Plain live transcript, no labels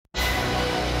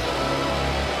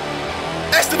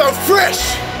Estivan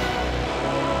fresh.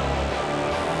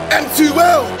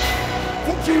 M2L.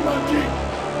 Fuck G-Man G.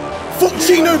 Fuck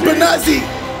Gino Bonazzi.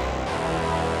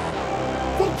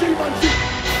 Fuck G-Man G.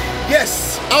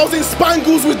 Yes, I was in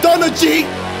Spangles with Donna G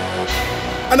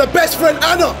and her best friend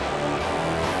Anna.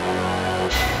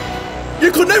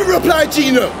 You could never reply,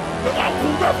 Gino.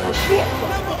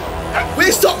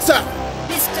 Where's socks at?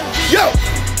 Yo,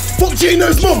 fuck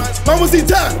Gino's mum. Man was in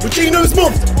town with Gino's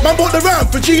mum. Man bought the round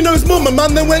for Gino's mum, and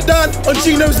man then went down on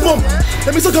Gino's mum.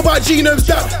 Let me talk about Gino's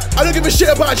dad. I don't give a shit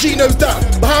about Gino's dad,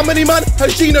 but how many man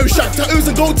has Gino shagged? Tattoos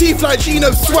and gold teeth like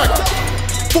Gino's swag.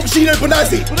 Fuck Gino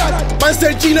Bonazzi. Man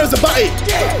said Gino's a batty.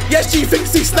 Yes, G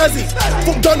thinks he's snazzy.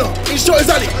 Fuck Donna, he shot his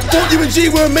alley. Thought you and G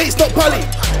were mates, not pally.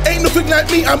 Ain't nothing like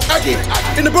me, I'm Aggie.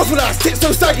 In the brothel house, tits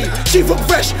so saggy. She fucked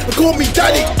fresh and called me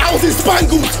daddy. I was in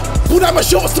Spangles, pulled out my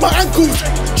shorts to my ankles.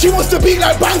 She wants to beat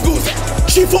like bangles.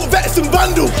 She fought vets and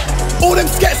vandal. All them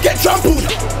skets get trampled.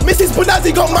 Mrs.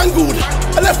 Bonazzi got mangled.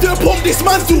 I left her pump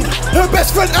dismantled. Her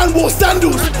best friend Anne wore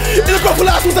sandals. In the brothel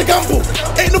house was a gamble.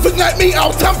 Ain't nothing like me,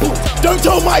 I'll tample. Don't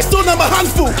tell my son I'm a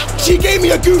handful. She gave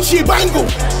me a Gucci bangle.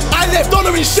 I left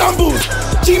Donna in shambles.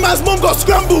 G-Man's mum got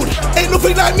scrambled. Ain't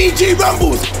nothing like me, G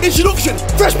rambles. Introduction,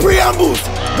 fresh preambles.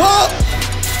 What?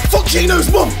 Fuck Gino's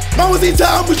mum. Man was in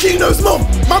town with Gino's mum.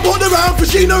 Man bought the round for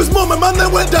Gino's mum, and man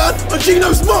then went down on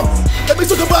Gino's mum. Let me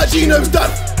talk about Gino's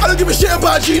dad. I don't give a shit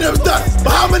about Gino's dad,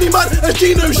 but how many man has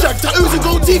Gino shagged? Tattoos and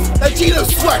gold teeth like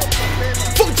Gino's swag.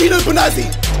 Fuck Gino Bonazzi.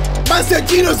 Man said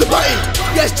Gino's a batty.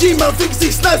 Yes, G-Man thinks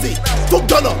he's snazzy. Fuck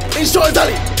Donna, in shot his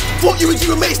alley. Thought you and G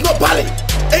were mates, not pally.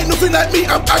 Ain't nothing like me,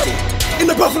 I'm Aggie. In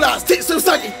the brothel house, tits so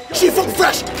saggy. She fucked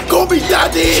fresh, call me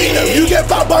daddy. Gino, you get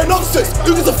backed by nonsense.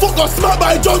 Who gives a fuck got smacked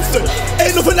by Johnson?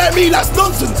 Ain't nothing like me, that's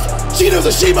nonsense. Gino's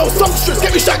a she-male songstress,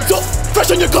 get me shagged up,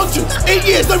 fresh on your conscience. 8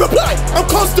 years, no reply, I'm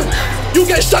constant. You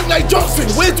get shagged like Johnson,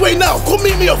 where's Dwayne now? Come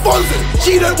meet me at Fonson.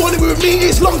 She don't want it with me,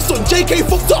 it's long son. JK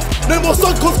fucked up, no more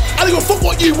son, cause I don't give a fuck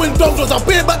what you win dog does. I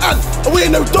bear my hand, and we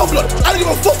ain't no dog blood. I don't give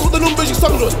a fuck what the numbers you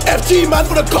sung us. FG man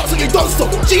for the cops that you done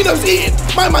stuff. Gino's eating,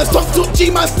 my man's tucked up,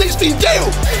 G-man snitched in jail.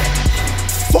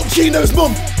 Fuck Gino's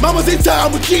mum. Man was in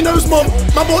town with Gino's mum.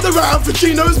 Man bought the round for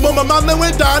Gino's mum, and man then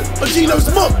went down on Gino's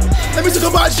mum. Let me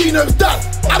talk about Gino's dad.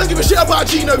 I don't give a shit about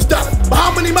Gino's dad, but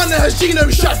how many man there has Gino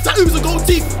shagged? Tattoos and gold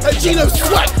teeth like Gino's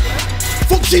swag.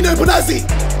 Fuck Gino Bonazzi.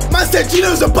 Man said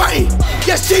Gino's a batty.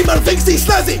 Yes, G-Man thinks he's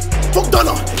snazzy. Fuck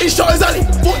Donna, he shot his alley.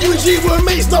 Thought you and G were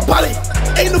mates, not pally.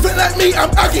 Ain't nothing like me,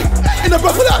 I'm Aggie. In the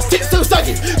brothel house, tits so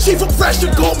saggy. She fucked fresh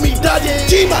and called me daddy.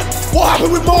 G-Man, what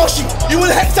happened with Marshy? You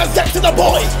and Hex had sex to the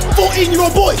boy.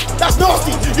 14-year-old boy, that's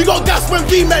nasty. You got gas when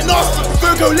V met nasty.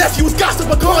 Virgo left, you was gassed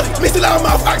up Bacardi. Mr.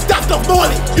 Loudmouth acts daft off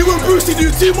Marley. You and Brucey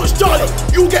do too much Charlie.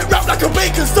 You'll get wrapped like a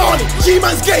bacon sarnie.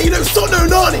 G-Man's gay, you don't suck no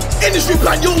nanny. Industry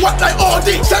plan, you'll whack like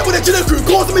RD. Sat with a Gino crew,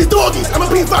 calls them his doggies. I'm a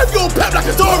P5-year-old pep like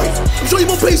a Tory. I'm sure you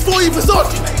won't place for you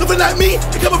Versace. Nothing like me,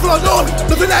 you camouflage army.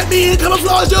 Nothing like me, you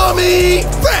camouflage army.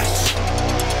 Fresh!